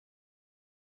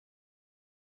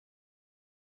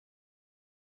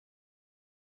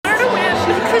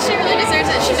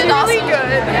really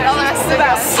good. All the rest of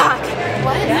them suck.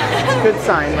 What? It's a good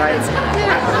sign, right? It's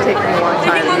taking a long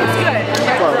time. Good.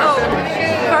 Close.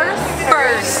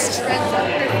 First.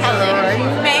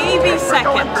 Hello. Maybe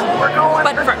second.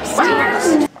 But first.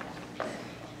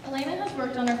 Elena has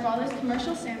worked on her father's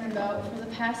commercial salmon boat for the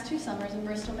past 2 summers in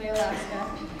Bristol Bay, Alaska.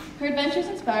 Her adventures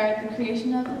inspired the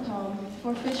creation of the poem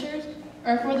for the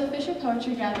Fisher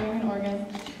Poetry Gathering in Oregon.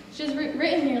 She has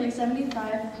written nearly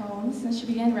 75 poems since she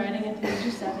began writing at the age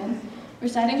of 7.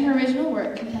 Reciting her original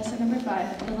work, contestant number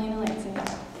 5, Elena Lansing.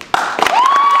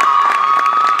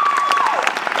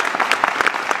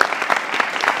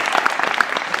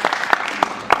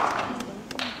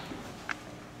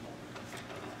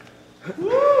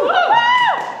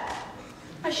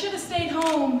 I should have stayed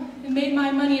home and made my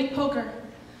money at poker,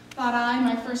 thought I,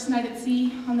 my first night at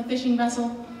sea on the fishing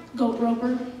vessel, Goat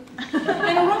Roper.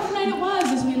 And a rough night it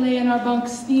was as we lay in our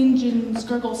bunks, the engines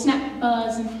gurgle, snap,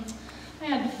 buzz, and I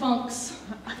had the funks.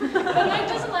 But night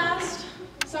doesn't last.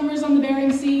 Summer's on the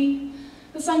Bering Sea.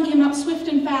 The sun came up swift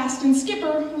and fast, and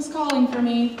Skipper was calling for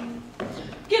me.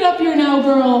 Get up here now,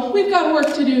 girl. We've got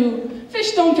work to do.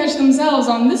 Fish don't catch themselves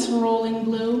on this rolling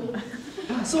blue.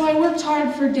 So I worked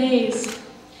hard for days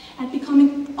at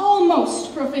becoming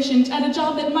almost proficient at a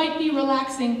job that might be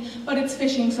relaxing, but it's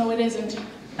fishing, so it isn't.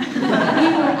 We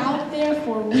were out there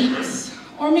for weeks,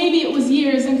 or maybe it was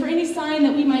years, and for any sign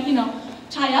that we might,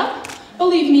 tie up,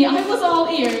 believe me, I was all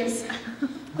ears.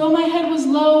 Though my head was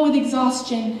low with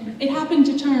exhaustion, it happened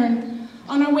to turn.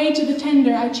 On our way to the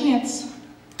tender, I chanced,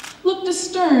 looked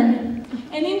astern,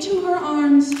 and into her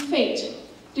arms fate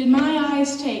did my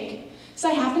eyes take. So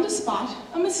I happened to spot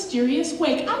a mysterious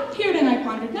wake. I peered and I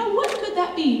pondered, now what could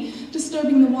that be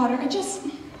disturbing the water? I just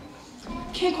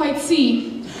can't quite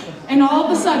see. And all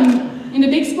of a sudden, in a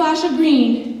big splash of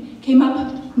green, came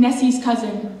up Nessie's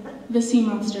cousin, the sea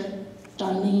monster,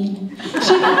 Darlene.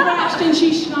 She crashed and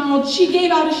she snarled, she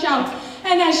gave out a shout,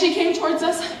 and as she came towards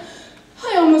us,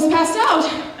 I almost passed out.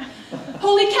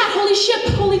 Holy cat, holy ship,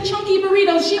 holy chunky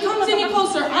burritos, she comes any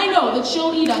closer, I know that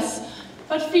she'll eat us,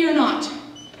 but fear not.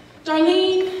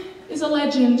 Darlene is a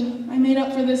legend I made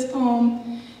up for this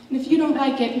poem, and if you don't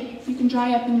like it, you can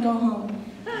dry up and go home.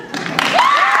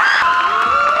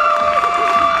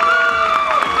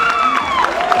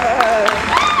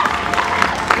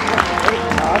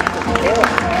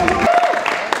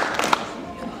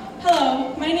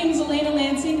 Hello, my name is Elena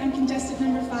Lansing. I'm contestant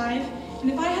number 5,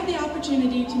 and if I had the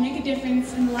opportunity to make a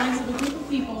difference in the lives of a group of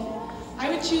people, I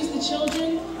would choose the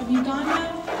children of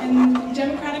Uganda and the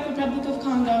Democratic Republic of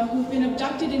Congo who've been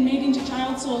abducted and made into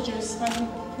child soldiers by the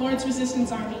Lord's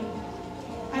Resistance Army.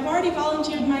 I've already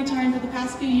volunteered my time for the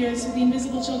past few years with the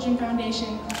Invisible Children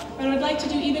Foundation, but I would like to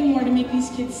do even more to make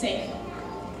these kids safe.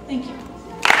 Thank you.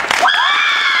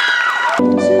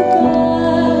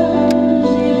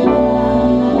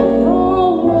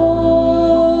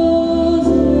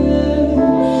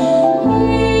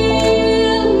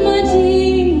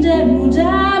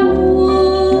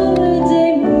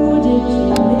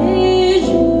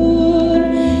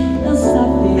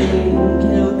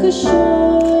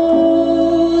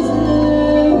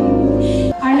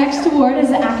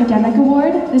 Academic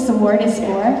Award. This award is for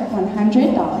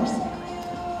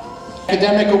 $100.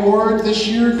 Academic Award this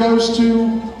year goes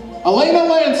to Elena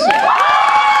Lansing.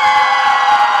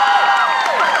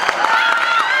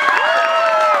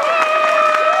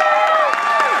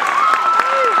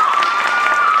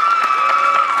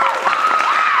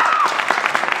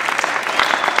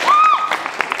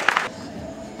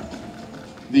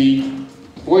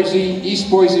 The East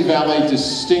Boise Valley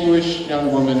Distinguished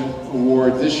Young Woman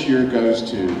Award this year goes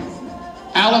to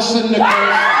Allison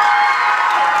Nicole.